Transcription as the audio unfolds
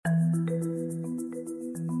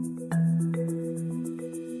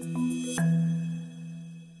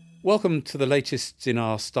Welcome to the latest in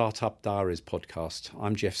our Startup Diaries podcast.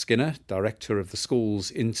 I'm Jeff Skinner, Director of the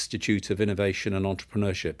school's Institute of Innovation and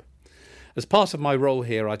Entrepreneurship. As part of my role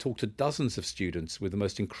here, I talk to dozens of students with the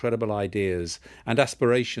most incredible ideas and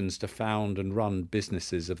aspirations to found and run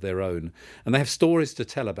businesses of their own, and they have stories to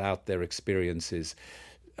tell about their experiences.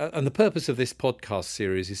 And the purpose of this podcast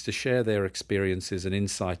series is to share their experiences and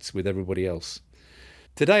insights with everybody else.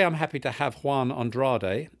 Today I'm happy to have Juan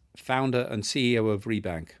Andrade, founder and CEO of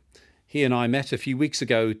Rebank. He and I met a few weeks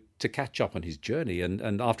ago to catch up on his journey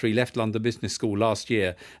and after he left London Business School last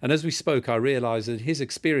year. And as we spoke, I realised that his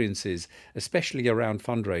experiences, especially around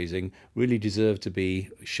fundraising, really deserve to be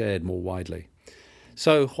shared more widely.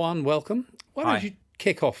 So, Juan, welcome. Why don't you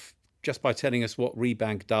kick off just by telling us what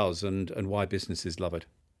Rebank does and why businesses love it?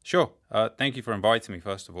 Sure. Thank you for inviting me,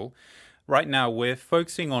 first of all. Right now, we're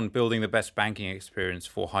focusing on building the best banking experience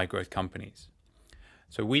for high-growth companies.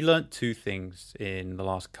 So we learned two things in the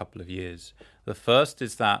last couple of years. The first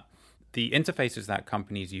is that the interfaces that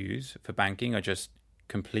companies use for banking are just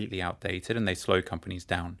completely outdated and they slow companies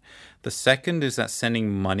down. The second is that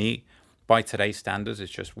sending money by today's standards is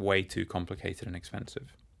just way too complicated and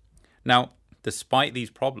expensive. Now, despite these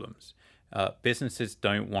problems, businesses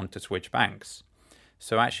don't want to switch banks.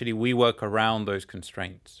 So actually, we work around those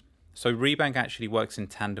constraints. So Rebank actually works in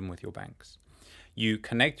tandem with your banks. You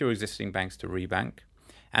connect your existing banks to Rebank,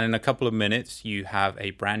 and in a couple of minutes, you have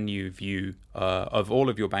a brand new view of all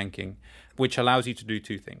of your banking, which allows you to do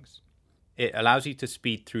two things. It allows you to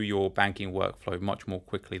speed through your banking workflow much more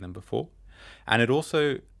quickly than before. And it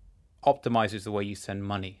also optimizes the way you send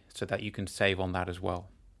money so that you can save on that as well.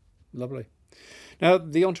 Lovely. Now,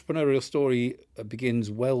 the entrepreneurial story begins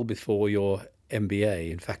well before your MBA.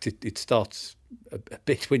 In fact, it starts a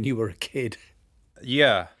bit when you were a kid.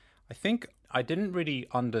 Yeah, I think I didn't really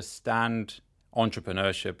understand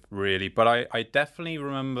entrepreneurship really, but I definitely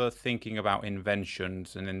remember thinking about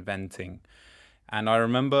inventions and inventing. And I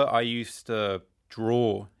remember I used to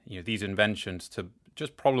draw these inventions to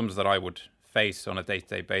just problems that I would face on a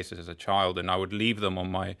day-to-day basis as a child, and I would leave them on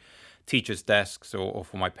my teachers' desks or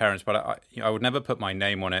for my parents, but I would never put my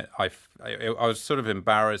name on it. I was sort of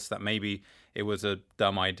embarrassed that maybe it was a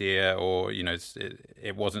dumb idea or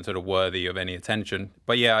it wasn't sort of worthy of any attention.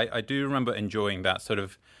 But yeah, I do remember enjoying that sort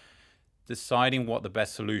of deciding what the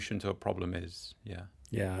best solution to a problem is.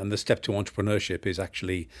 Yeah, and the step to entrepreneurship is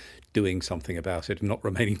actually doing something about it and not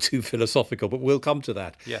remaining too philosophical, but we'll come to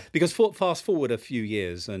that. Yeah. Because fast forward a few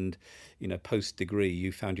years and, post-degree,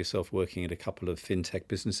 you found yourself working at a couple of fintech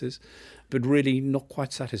businesses, but really not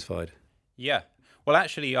quite satisfied. Yeah. Well,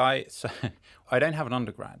 actually, I don't have an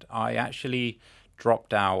undergrad. I actually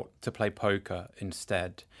dropped out to play poker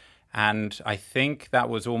instead. And I think that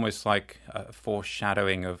was almost like a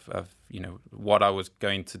foreshadowing of what I was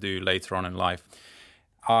going to do later on in life.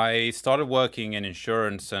 I started working in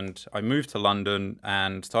insurance and I moved to London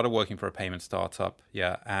and started working for a payment startup.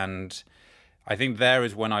 Yeah. And I think there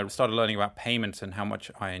is when I started learning about payments and how much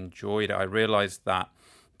I enjoyed it. I realized that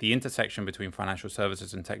the intersection between financial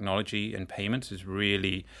services and technology and payments is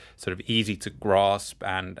really sort of easy to grasp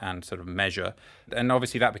and sort of measure. And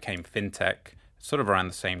obviously that became fintech sort of around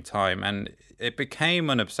the same time. And it became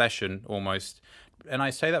an obsession almost. And I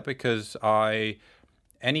say that because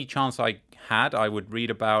any chance I had, I would read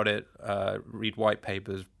about it, read white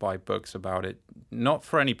papers, buy books about it, not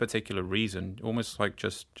for any particular reason, almost like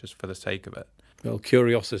just for the sake of it. Well,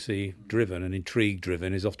 curiosity-driven and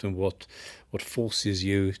intrigue-driven is often what forces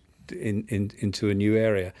you into a new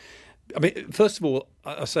area. I mean, first of all,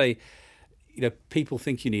 I say, people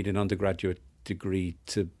think you need an undergraduate degree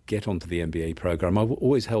to get onto the MBA program. I've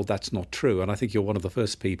always held that's not true, and I think you're one of the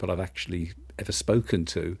first people I've actually ever spoken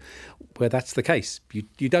to where that's the case.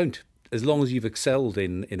 You don't. As long as you've excelled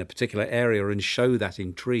in a particular area and show that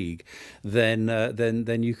intrigue, then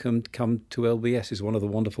you can come to LBS. Is one of the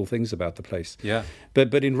wonderful things about the place. Yeah.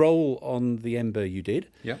 But enroll on the EMBA you did.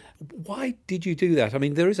 Yeah. Why did you do that? I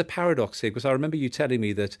mean, there is a paradox here because I remember you telling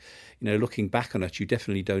me that, looking back on it, you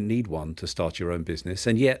definitely don't need one to start your own business,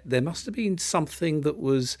 and yet there must have been something that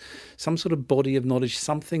was some sort of body of knowledge,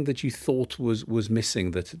 something that you thought was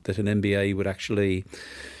missing that an MBA would actually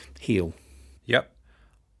heal. Yep.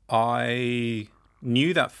 I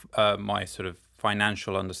knew that my sort of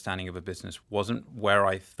financial understanding of a business wasn't where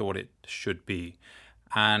I thought it should be.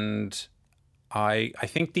 And I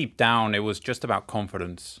think deep down, it was just about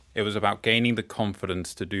confidence. It was about gaining the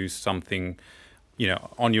confidence to do something,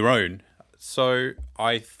 on your own. So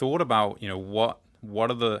I thought about,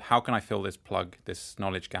 how can I fill this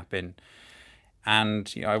knowledge gap in?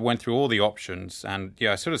 And I went through all the options, and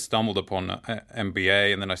I sort of stumbled upon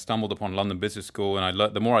MBA, and then I stumbled upon London Business School,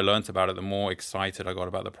 and the more I learned about it, the more excited I got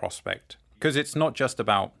about the prospect. Because it's not just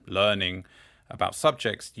about learning about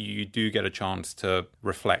subjects, you do get a chance to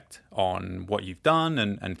reflect on what you've done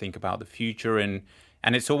and think about the future. And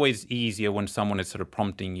it's always easier when someone is sort of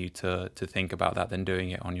prompting you to think about that than doing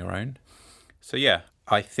it on your own. So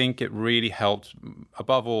I think it really helped,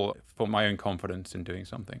 above all, for my own confidence in doing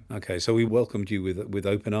something. Okay, so we welcomed you with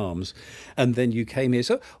open arms, and then you came here.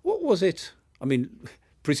 So what was it? I mean,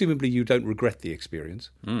 presumably you don't regret the experience.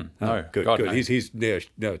 No, good, God, good. No.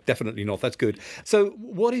 No, definitely not. That's good. So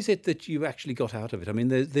what is it that you actually got out of it? I mean,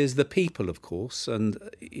 there's the people, of course, and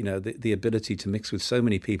the ability to mix with so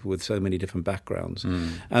many people with so many different backgrounds,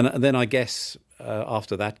 and then I guess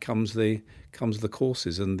after that comes the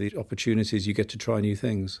courses and the opportunities you get to try new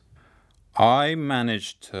things. I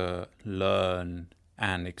managed to learn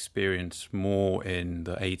and experience more in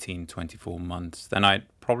the 24 months than I'd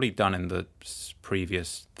probably done in the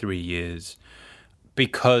previous 3 years,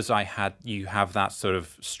 because you have that sort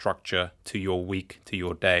of structure to your week, to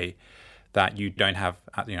your day, that you don't have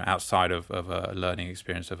outside of a learning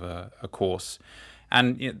experience of a course.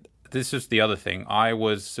 And this is the other thing. I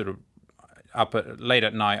was sort of late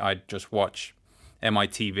at night, I'd just watch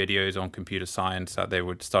MIT videos on computer science that they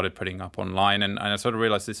started putting up online, and I sort of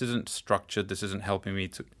realized this isn't structured, this isn't helping me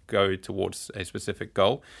to go towards a specific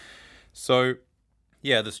goal. So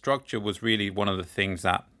the structure was really one of the things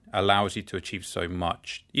that allows you to achieve so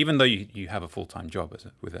much, even though you have a full-time job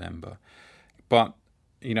with an EMBA. But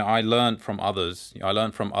I learned from others. I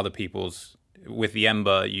learned from other people's. With the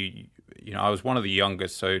EMBA, I was one of the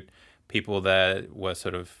youngest, so people there were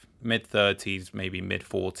sort of mid-30s, maybe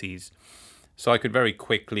mid-40s. So I could very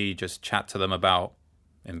quickly just chat to them about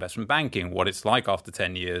investment banking, what it's like after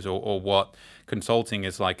 10 years, or what consulting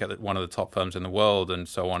is like at one of the top firms in the world, and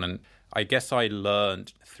so on. And I guess I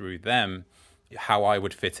learned through them how I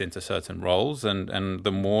would fit into certain roles. And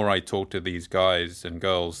the more I talked to these guys and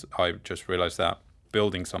girls, I just realized that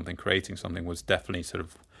building something, creating something was definitely sort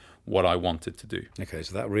of what I wanted to do. Okay,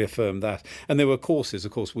 so that reaffirmed that. And there were courses,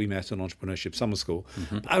 of course, we met on Entrepreneurship Summer School.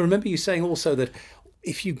 I remember you saying also that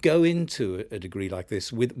if you go into a degree like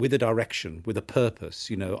this with a direction, with a purpose,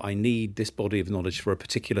 I need this body of knowledge for a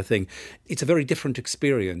particular thing, it's a very different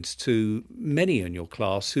experience to many in your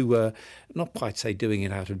class who were not quite, say, doing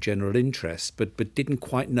it out of general interest, but didn't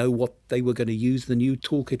quite know what they were going to use the new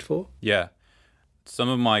toolkit for. Yeah. Some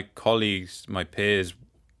of my colleagues, my peers,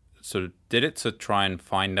 sort of did it to try and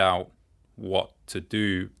find out what to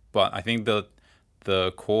do. But I think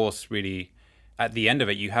the course really, at the end of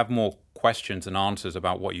it, you have more questions and answers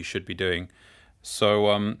about what you should be doing.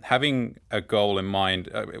 So having a goal in mind,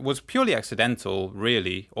 it was purely accidental,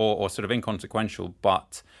 really, or sort of inconsequential,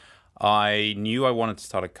 but I knew I wanted to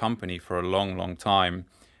start a company for a long, long time.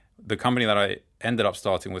 The company that I ended up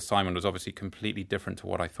starting with Simon was obviously completely different to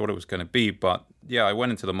what I thought it was going to be. But I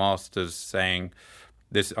went into the masters saying,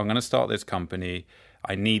 I'm going to start this company.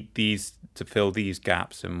 I need these to fill these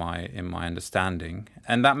gaps in my understanding,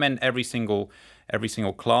 and that meant every single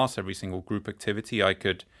class, every single group activity, I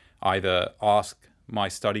could either ask my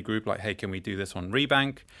study group, like, hey, can we do this on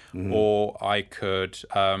Rebank? Or I could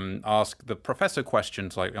ask the professor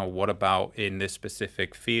questions like, what about in this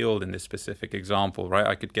specific field, in this specific example, right?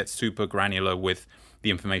 I could get super granular with the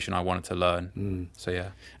information I wanted to learn.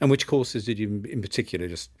 So, And which courses did you, in particular,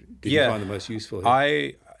 did you find the most useful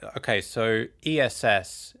here? So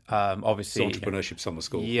ESS, obviously. It's Entrepreneurship Summer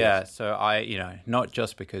School. Yeah, yes. So not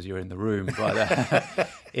just because you're in the room, but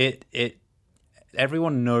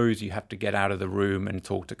everyone knows you have to get out of the room and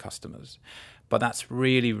talk to customers. But that's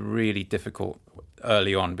really, really difficult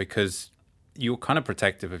early on because you're kind of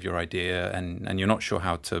protective of your idea and you're not sure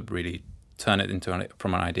how to really turn it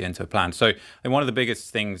from an idea into a plan. So one of the biggest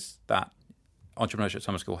things that Entrepreneurship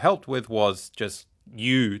Summer School helped with was just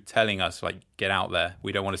you telling us, like, get out there.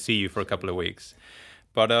 We don't want to see you for a couple of weeks.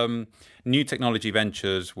 But New Technology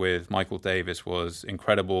Ventures with Michael Davis was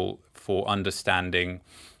incredible for understanding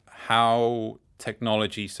how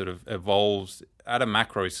technology sort of evolves at a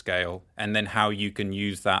macro scale, and then how you can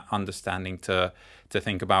use that understanding to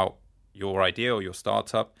think about your idea or your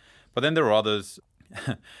startup. But then there are others.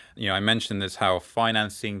 I mentioned this, how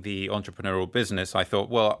financing the entrepreneurial business. I thought,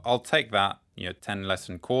 well, I'll take that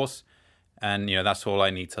 10-lesson course, and that's all I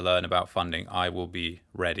need to learn about funding. I will be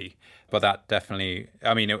ready. But that definitely,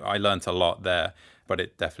 I learned a lot there, but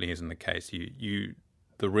it definitely isn't the case.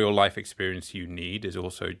 The real life experience you need is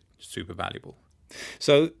also super valuable.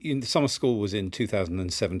 So the summer school was in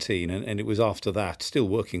 2017, and it was after that, still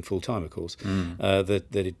working full time, of course, that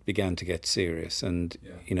it began to get serious. And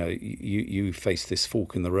you faced this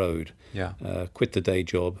fork in the road. Yeah. Quit the day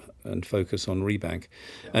job and focus on Rebank.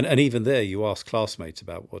 Yeah. And even there, you asked classmates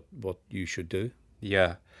about what you should do.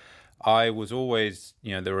 Yeah, I was always,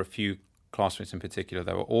 there were a few classmates in particular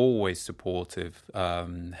that were always supportive,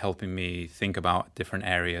 helping me think about different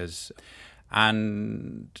areas.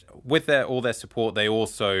 And with all their support, they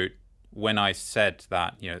also, when I said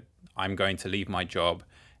that, I'm going to leave my job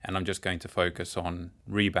and I'm just going to focus on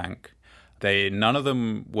Rebank, none of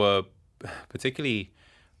them were particularly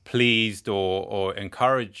pleased or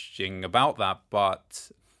encouraging about that,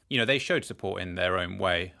 but they showed support in their own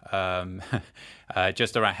way,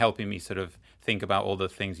 just around helping me sort of think about all the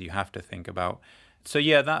things you have to think about. So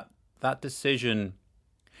yeah, that decision,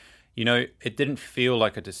 it didn't feel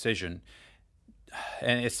like a decision.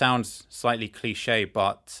 And it sounds slightly cliche,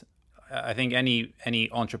 but I think any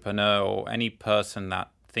entrepreneur or any person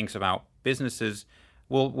that thinks about businesses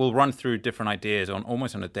will run through different ideas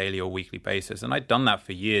almost on a daily or weekly basis. And I'd done that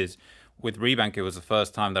for years. With Rebank, it was the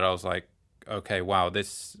first time that I was like, okay, wow,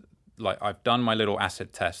 I've done my little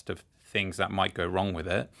acid test of things that might go wrong with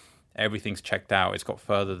it. Everything's checked out. It's got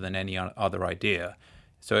further than any other idea.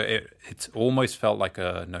 So it almost felt like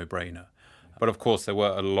a no-brainer. But of course, there were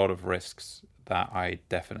a lot of risks that I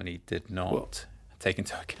definitely did not take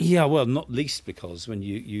into account. Yeah, well, not least because when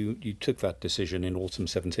you took that decision in autumn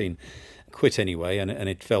 17, quit anyway, and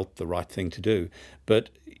it felt the right thing to do. But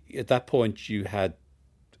at that point, you had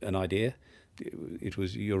an idea.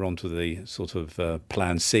 You're onto the sort of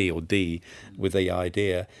plan C or D with the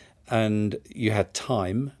idea, and you had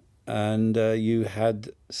time, and you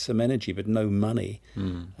had some energy, but no money.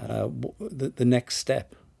 The next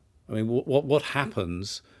step. I mean, what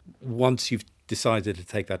happens once you've decided to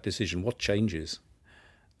take that decision? What changes?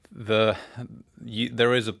 There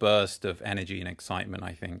is a burst of energy and excitement,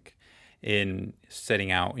 I think, in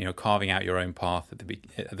setting out, carving out your own path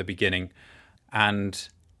at the beginning. And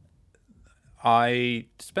I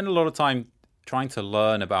spend a lot of time trying to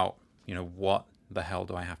learn about, what the hell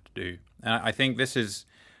do I have to do? And I think this is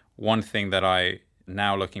one thing that I,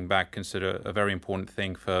 now looking back, consider a very important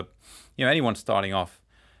thing for, anyone starting off.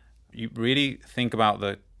 You really think about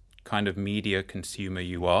the kind of media consumer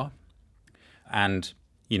you are, and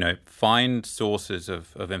find sources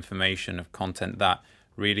of information, of content that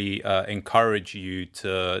really encourage you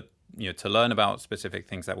to learn about specific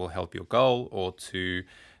things that will help your goal or to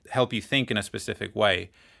help you think in a specific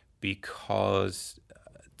way. Because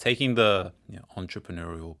taking the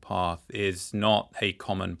entrepreneurial path is not a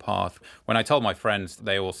common path. When I told my friends,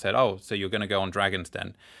 they all said, "Oh, so you're going to go on Dragon's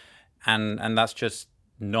Den," and that's just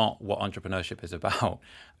not what entrepreneurship is about.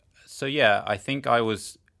 So yeah, I think I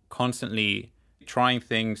was constantly trying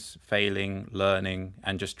things, failing, learning,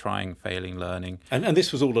 and just trying, failing, learning. And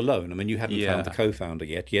this was all alone. I mean, you hadn't found the co-founder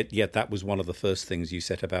yet that was one of the first things you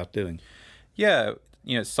set about doing. Yeah,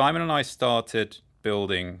 Simon and I started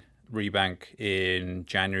building Rebank in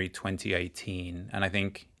January 2018, and I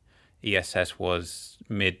think ESS was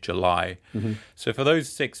mid-July. Mm-hmm. So for those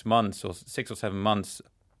 6 or 7 months,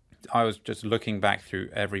 I was just looking back through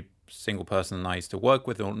every single person I used to work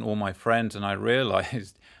with, all my friends, and I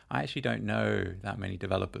realized I actually don't know that many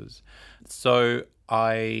developers. So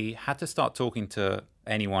I had to start talking to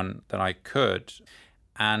anyone that I could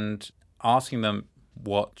and asking them,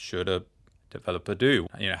 what should a developer do?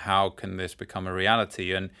 How can this become a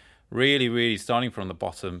reality? And really, really starting from the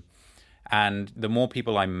bottom. And the more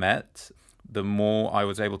people I met, the more I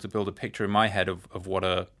was able to build a picture in my head of what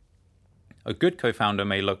a good co-founder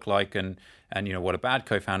may look like, and what a bad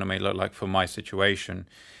co-founder may look like for my situation.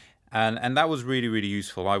 And that was really, really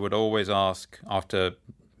useful. I would always ask, after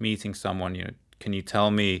meeting someone, can you tell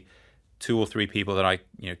me 2 or 3 people that I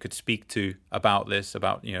could speak to about this,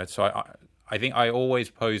 so I think I always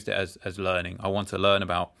posed it as learning. I want to learn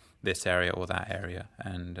about this area or that area,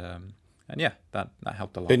 and yeah, that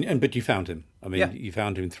helped a lot. But you found him. I mean, You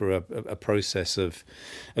found him through a process of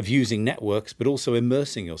using networks, but also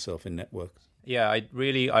immersing yourself in networks. Yeah,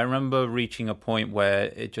 I remember reaching a point where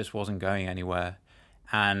it just wasn't going anywhere,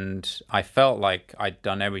 and I felt like I'd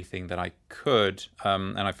done everything that I could,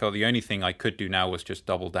 and I felt the only thing I could do now was just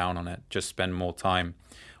double down on it, just spend more time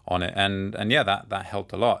on it, and yeah, that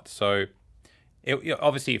helped a lot. So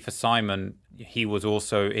obviously for Simon, he was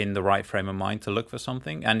also in the right frame of mind to look for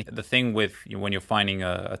something. And the thing with when you're finding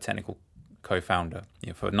a technical co-founder,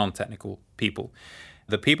 for non-technical people,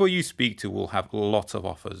 the people you speak to will have lots of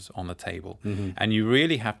offers on the table, mm-hmm. and you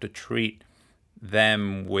really have to treat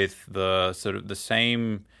them with the sort of the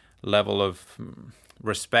same level of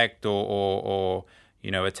respect or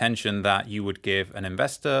attention that you would give an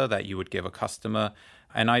investor, that you would give a customer.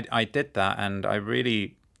 And I did that, and I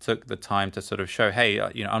really took the time to sort of show, hey,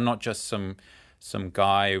 I'm not just some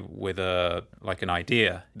guy with an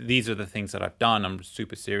idea. These are the things that I've done. I'm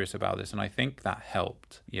super serious about this. And I think that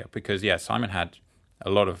helped. Yeah, because Simon had a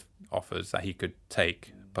lot of offers that he could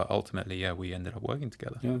take, but ultimately, we ended up working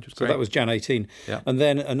together. Yeah. So that was Jan 18. Yeah. And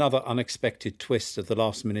then another unexpected twist at the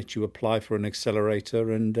last minute, you apply for an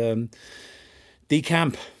accelerator and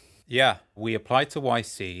decamp. Yeah, we applied to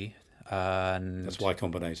YC. And that's Y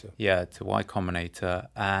Combinator. Yeah, to Y Combinator.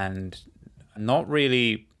 And not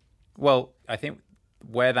really, well, I think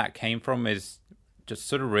where that came from is just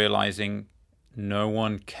sort of realizing no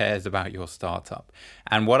one cares about your startup.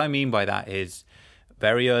 And what I mean by that is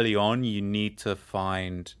very early on, you need to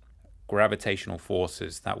find gravitational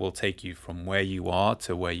forces that will take you from where you are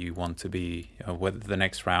to where you want to be, with the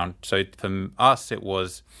next round. So for us, it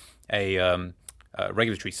was a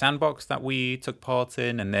regulatory sandbox that we took part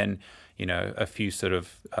in, and then a few sort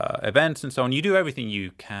of events and so on. You do everything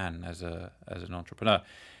you can as an entrepreneur,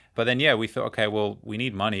 but then we thought, okay, well, we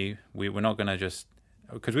need money. We're not going to just,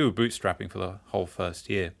 because we were bootstrapping for the whole first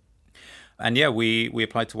year, and we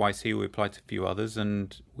applied to YC, we applied to a few others,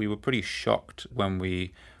 and we were pretty shocked when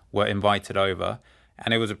we were invited over,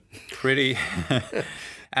 and it was a pretty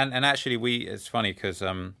and actually it's funny because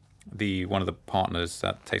one of the partners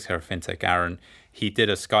that takes care of fintech, Aaron, he did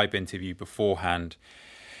a Skype interview beforehand,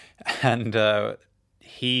 and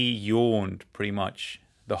he yawned pretty much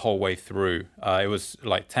the whole way through. It was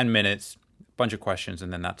like 10 minutes, a bunch of questions,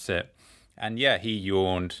 and then that's it. And he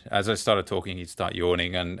yawned. As I started talking, he'd start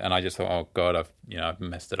yawning, and I just thought, oh God, I've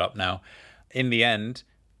messed it up now. In the end,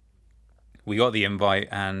 we got the invite,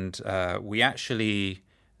 and we actually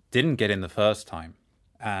didn't get in the first time,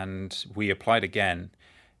 and we applied again.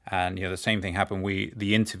 And the same thing happened.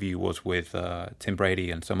 The interview was with Tim Brady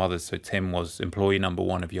and some others. So Tim was employee number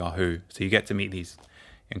 1 of Yahoo. So you get to meet these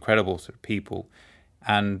incredible sort of people.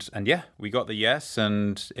 And we got the yes,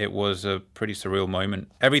 and it was a pretty surreal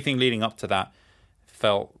moment. Everything leading up to that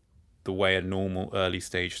felt the way a normal early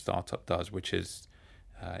stage startup does, which is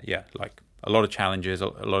like a lot of challenges, a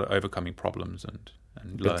lot of overcoming problems and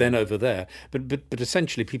but then over there, but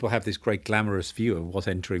essentially people have this great glamorous view of what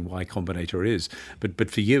entering Y Combinator is. But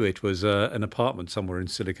for you, it was an apartment somewhere in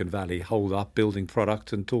Silicon Valley, holed up, building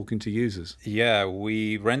product and talking to users. Yeah,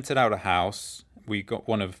 we rented out a house. We got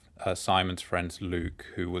one of Simon's friends, Luke,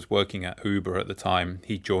 who was working at Uber at the time.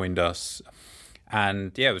 He joined us,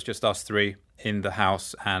 and it was just us 3 in the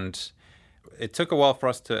house. And it took a while for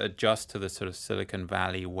us to adjust to the sort of Silicon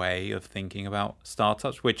Valley way of thinking about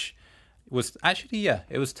startups, which was actually,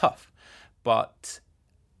 it was tough. But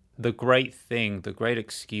the great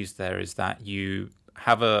excuse there is that you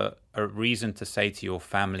have a reason to say to your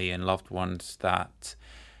family and loved ones that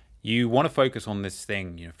you want to focus on this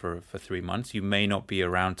thing, for 3 months. You may not be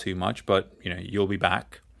around too much, but, you'll be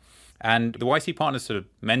back. And the YC partners sort of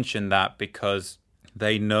mentioned that because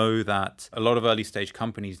they know that a lot of early stage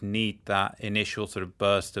companies need that initial sort of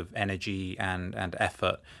burst of energy and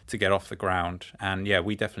effort to get off the ground. And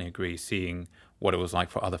we definitely agree, seeing what it was like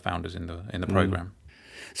for other founders in the program.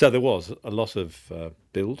 So there was a lot of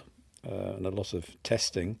build and a lot of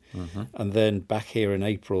testing. Mm-hmm. And then back here in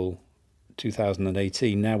April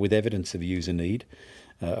 2018, now with evidence of user need,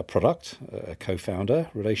 a product, a co-founder,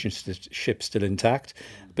 relationship still intact,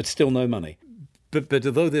 but still no money. But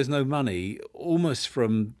although there's no money, almost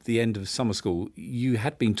from the end of summer school, you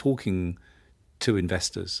had been talking to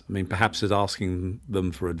investors. I mean, perhaps as asking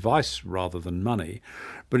them for advice rather than money.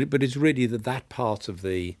 But it's really that part of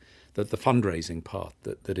the fundraising part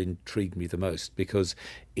that intrigued me the most, because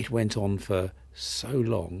it went on for so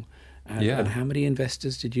long. And how many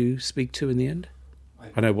investors did you speak to in the end?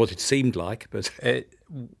 I know what it seemed like, but...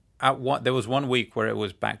 There was 1 week where it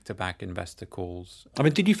was back-to-back investor calls. I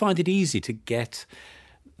mean, did you find it easy to get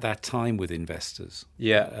that time with investors?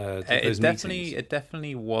 Yeah, it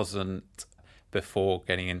definitely wasn't before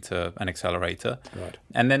getting into an accelerator. Right.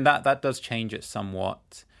 And then that does change it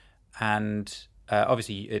somewhat. And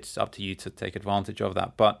obviously, it's up to you to take advantage of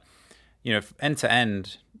that. But, end to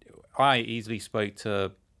end, I easily spoke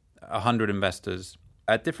to 100 investors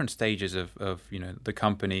at different stages of the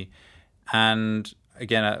company. And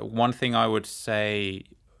again, one thing I would say,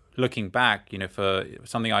 looking back, for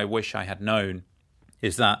something I wish I had known,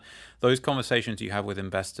 is that those conversations you have with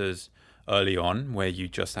investors early on, where you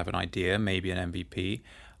just have an idea, maybe an MVP,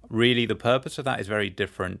 really the purpose of that is very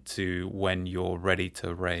different to when you're ready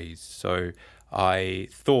to raise. So I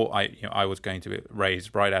thought I was going to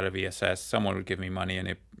raise right out of ESS. Someone would give me money and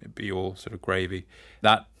it'd be all sort of gravy.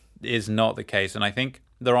 That is not the case. And I think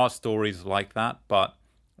there are stories like that, but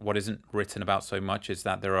what isn't written about so much is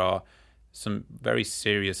that there are some very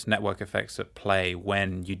serious network effects at play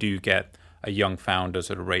when you do get a young founder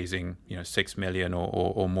sort of raising, 6 million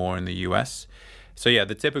or more in the US. So yeah,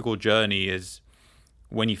 the typical journey is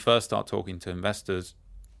when you first start talking to investors,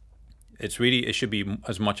 it should be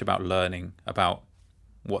as much about learning about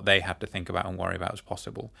what they have to think about and worry about as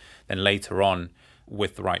possible. Then later on,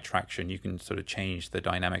 with the right traction, you can sort of change the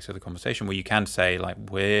dynamics of the conversation where you can say, like,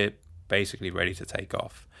 we're basically ready to take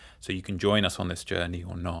off. So you can join us on this journey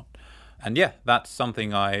or not. And yeah, that's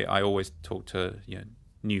something I always talk to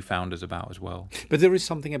new founders about as well. But there is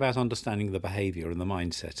something about understanding the behaviour and the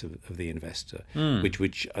mindset of the investor,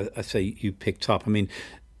 which I say you picked up. I mean,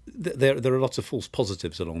 there are lots of false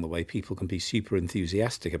positives along the way. People can be super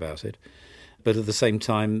enthusiastic about it, but at the same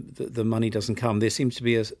time, the money doesn't come. There seems to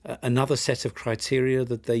be another set of criteria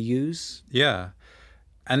that they use. Yeah.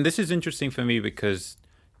 And this is interesting for me because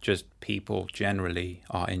just people generally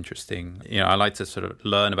are interesting. I like to sort of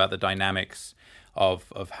learn about the dynamics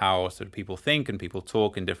of how sort of people think and people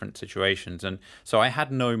talk in different situations. And so I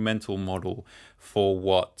had no mental model for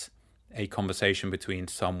what a conversation between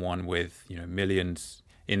someone with, millions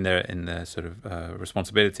in their sort of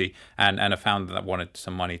responsibility and a founder that wanted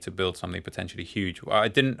some money to build something potentially huge. I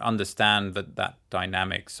didn't understand that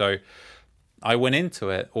dynamic. So I went into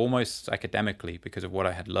it almost academically because of what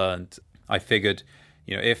I had learned. I figured,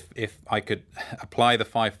 if I could apply the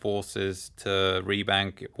 5 forces to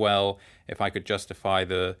Rebank well, if I could justify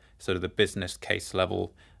the sort of the business case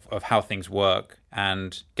level of how things work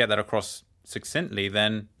and get that across succinctly,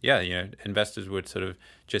 then investors would sort of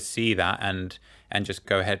just see that and just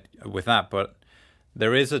go ahead with that. But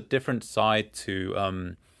there is a different side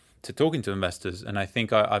to talking to investors, and I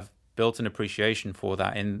think I've built an appreciation for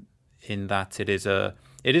that in that it is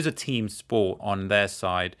a team sport on their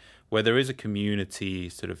side, where there is a community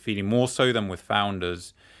sort of feeling more so than with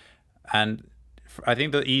founders. And I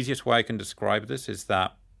think the easiest way I can describe this is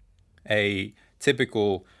that a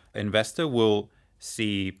typical investor will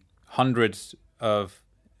see hundreds of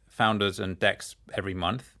founders and decks every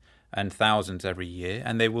month and thousands every year,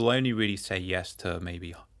 and they will only really say yes to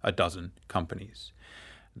maybe a dozen companies.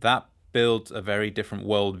 That builds a very different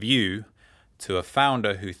worldview to a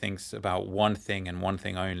founder who thinks about one thing and one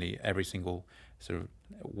thing only every single sort of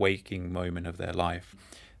waking moment of their life.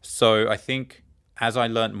 So I think as I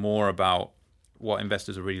learned more about what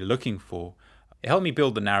investors are really looking for, it helped me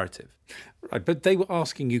build the narrative. Right, but they were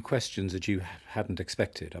asking you questions that you hadn't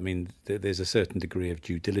expected. I mean, there's a certain degree of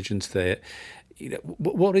due diligence there.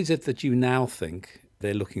 What is it that you now think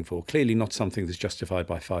they're looking for? Clearly not something that's justified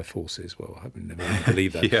by 5 forces. Well, I would never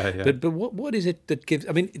believe that. Yeah. But what is it that gives...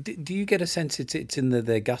 I mean, do you get a sense it's in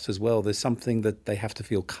their gut as well? There's something that they have to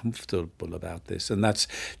feel comfortable about this, and that's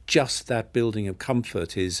just that building of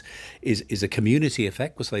comfort is a community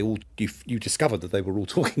effect, because you discovered that they were all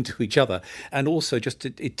talking to each other, and also just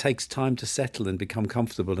it takes time to settle and become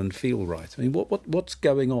comfortable and feel right. I mean, what's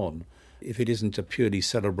going on? If it isn't a purely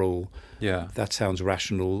cerebral, that sounds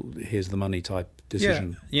rational, here's the money type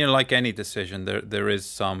decision. Yeah, like any decision, there is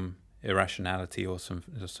some irrationality or some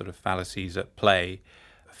sort of fallacies at play.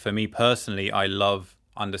 For me personally, I love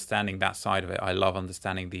understanding that side of it. I love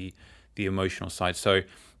understanding the emotional side. So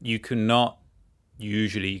you cannot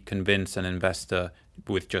usually convince an investor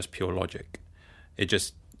with just pure logic.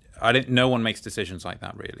 No one makes decisions like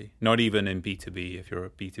that, really. Not even in B2B, if you're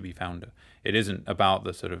a B2B founder. It isn't about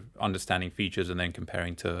the sort of understanding features and then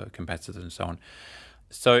comparing to competitors and so on.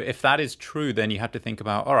 So if that is true, then you have to think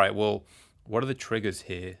about, all right, well, what are the triggers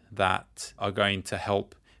here that are going to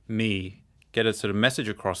help me get a sort of message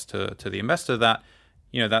across to the investor that,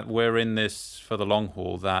 that we're in this for the long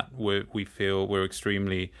haul, that we feel we're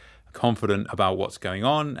extremely confident about what's going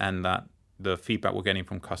on, and that the feedback we're getting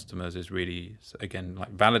from customers is really, again,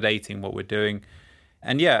 like validating what we're doing.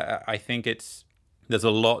 And yeah, I think there's a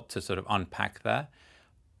lot to sort of unpack there.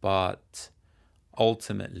 But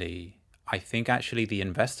ultimately, I think actually the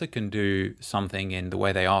investor can do something in the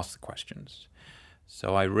way they ask the questions.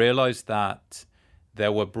 So I realized that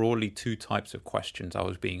there were broadly 2 types of questions I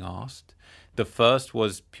was being asked. The first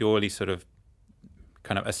was purely sort of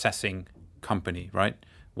kind of assessing company, right?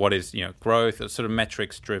 What is, growth, sort of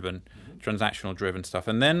metrics driven, transactional driven stuff.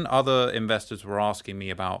 And then other investors were asking me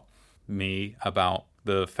about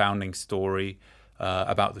the founding story,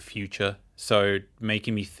 about the future. So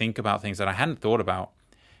making me think about things that I hadn't thought about.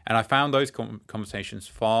 And I found those conversations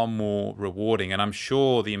far more rewarding. And I'm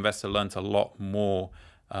sure the investor learned a lot more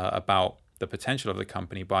about the potential of the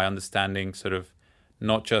company by understanding sort of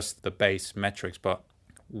not just the base metrics, but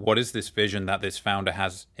what is this vision that this founder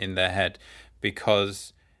has in their head?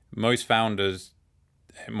 Because most founders,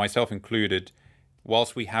 myself included,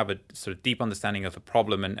 whilst we have a sort of deep understanding of the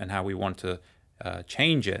problem and how we want to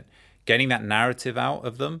change it, getting that narrative out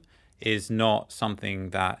of them is not something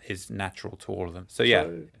that is natural to all of them. So yeah,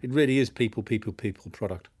 it really is people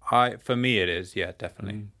product. For me, it is. Yeah,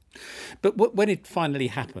 definitely. But when it finally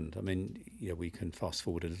happened, I mean, we can fast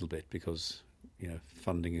forward a little bit because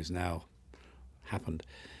funding is now happened.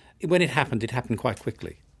 When it happened quite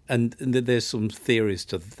quickly. And there's some theories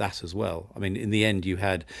to that as well. I mean, in the end, you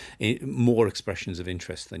had more expressions of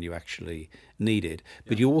interest than you actually needed.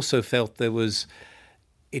 But you also felt it was,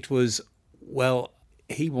 well,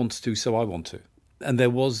 he wants to, so I want to. And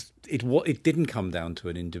it didn't come down to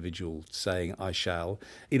an individual saying, I shall.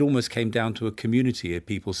 It almost came down to a community of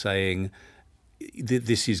people saying,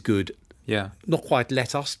 this is good. Yeah. Not quite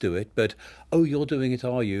let us do it, but, oh, you're doing it,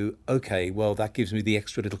 are you? Okay, well, that gives me the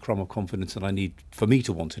extra little crumb of confidence that I need for me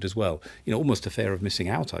to want it as well. Almost a fear of missing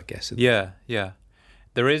out, I guess. Yeah.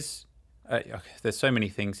 There is, there's so many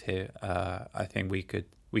things here I think we could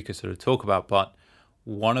sort of talk about, but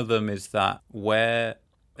one of them is that where,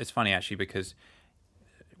 it's funny actually, because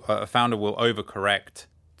a founder will overcorrect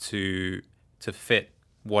to fit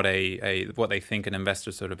what what they think an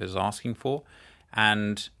investor sort of is asking for.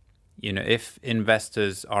 And if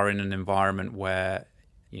investors are in an environment where,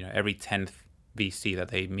 every 10th VC that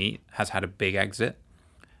they meet has had a big exit,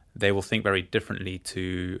 they will think very differently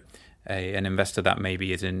to an investor that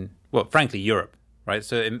maybe is in, well, frankly, Europe, right?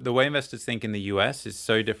 So the way investors think in the US is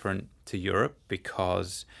so different to Europe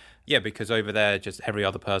because over there, just every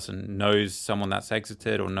other person knows someone that's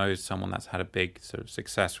exited or knows someone that's had a big sort of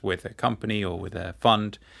success with a company or with a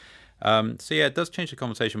fund. It does change the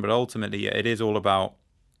conversation, but ultimately it is all about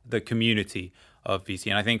the community of VC.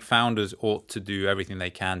 And I think founders ought to do everything they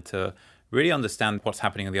can to really understand what's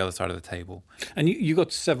happening on the other side of the table. And you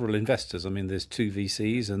got several investors. I mean, there's 2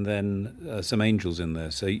 VCs and then some angels in there.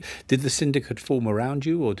 So did the syndicate form around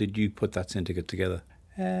you, or did you put that syndicate together?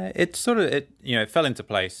 It fell into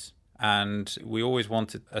place. And we always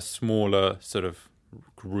wanted a smaller sort of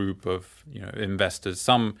group of, investors.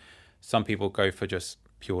 Some people go for just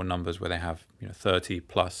pure numbers where they have 30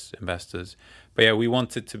 plus investors. But yeah, we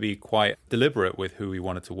wanted to be quite deliberate with who we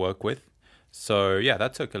wanted to work with. So yeah,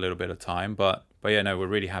 that took a little bit of time, but yeah, no, we're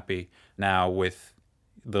really happy now with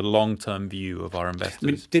the long-term view of our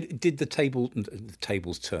investors. I mean, did the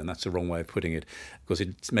tables turn? That's the wrong way of putting it, because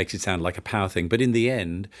it makes it sound like a power thing. But in the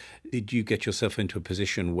end, did you get yourself into a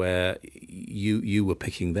position where you were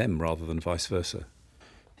picking them rather than vice versa?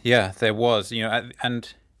 Yeah, there was,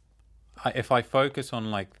 and if I focus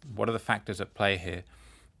on what are the factors at play here,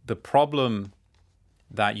 the problem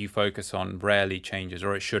that you focus on rarely changes,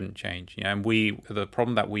 or it shouldn't change. And the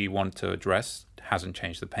problem that we want to address hasn't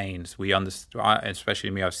changed. The pains we understand, especially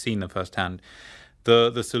me, I've seen them firsthand.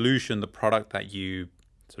 The solution, the product that you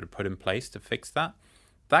sort of put in place to fix that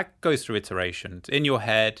goes through iterations in your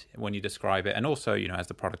head when you describe it, and also as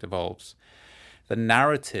the product evolves. The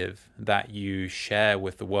narrative that you share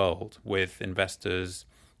with the world, with investors,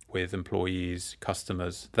 with employees,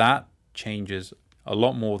 customers, that changes a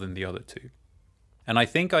lot more than the other two. And I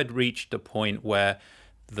think I'd reached a point where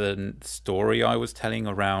the story I was telling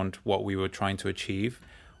around what we were trying to achieve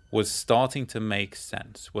was starting to make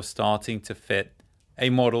sense, was starting to fit a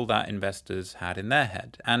model that investors had in their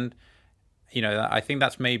head. And, I think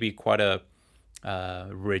that's maybe quite a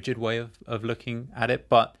rigid way of looking at it.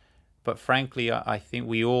 But frankly, I think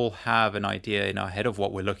we all have an idea in our head of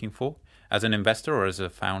what we're looking for as an investor or as a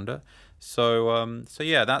founder. So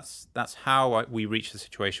yeah, that's how we reached the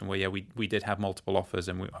situation where we did have multiple offers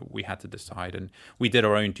and we had to decide, and we did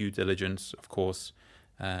our own due diligence, of course,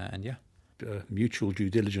 and yeah, mutual due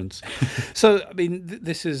diligence. So I mean,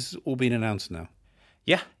 this has all been announced now.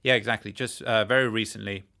 Yeah, exactly. Just very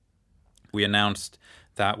recently, we announced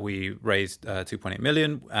that we raised 2.8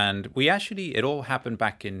 million, and it all happened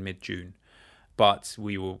back in mid-June. But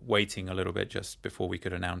we were waiting a little bit just before we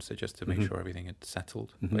could announce it, just to make sure everything had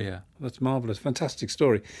settled. Mm-hmm. But yeah. That's marvellous. Fantastic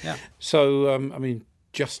story. Yeah. So, I mean,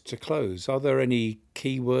 just to close, are there any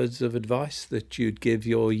key words of advice that you'd give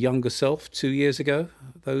your younger self 2 years ago?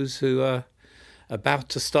 Those who are about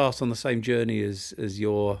to start on the same journey as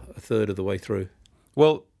you're a third of the way through?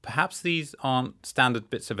 Well, perhaps these aren't standard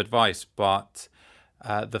bits of advice, but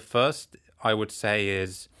the first I would say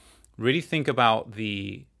is really think about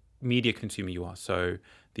the media consumer you are. So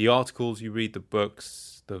the articles you read, the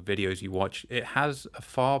books, the videos you watch, it has a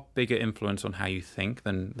far bigger influence on how you think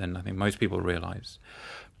than I think most people realize.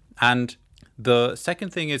 And the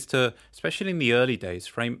second thing is to, especially in the early days,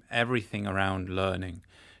 frame everything around learning.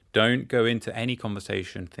 Don't go into any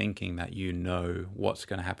conversation thinking that you know what's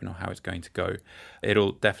going to happen or how it's going to go.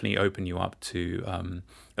 It'll definitely open you up to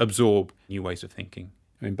absorb new ways of thinking.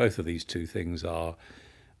 I mean, both of these two things are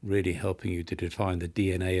really helping you to define the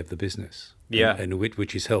DNA of the business. Yeah. And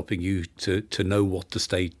which is helping you to know what to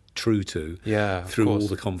stay true to through all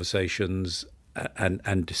the conversations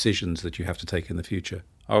and decisions that you have to take in the future.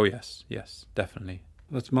 Oh, yes, definitely.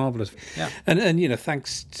 That's marvellous. Yeah. And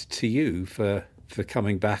thanks to you for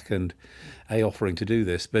coming back and offering to do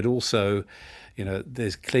this, but also,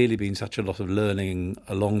 there's clearly been such a lot of learning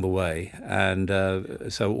along the way, and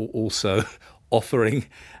so also offering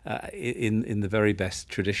in the very best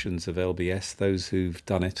traditions of LBS, those who've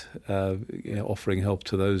done it, offering help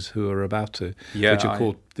to those who are about to. Yeah, which of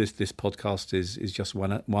course this podcast is just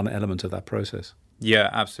one element of that process. Yeah,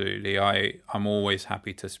 absolutely. I'm always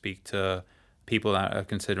happy to speak to people that are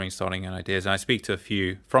considering starting in ideas, and I speak to a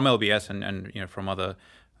few from LBS and from other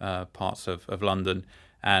parts of London,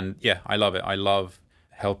 and I love it. I love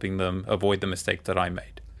helping them avoid the mistake that I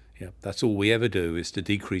made. Yeah, that's all we ever do, is to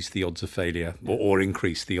decrease the odds of failure or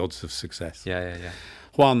increase the odds of success. Yeah.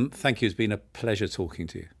 Juan, thank you. It's been a pleasure talking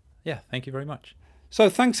to you. Yeah, thank you very much. So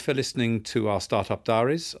thanks for listening to our Startup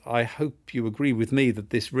Diaries. I hope you agree with me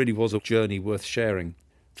that this really was a journey worth sharing.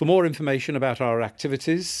 For more information about our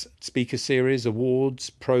activities, speaker series, awards,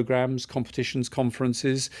 programmes, competitions,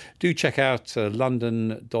 conferences, do check out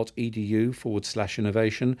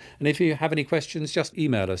london.edu/innovation. And if you have any questions, just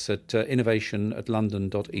email us at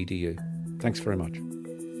innovation@london.edu. Thanks very much.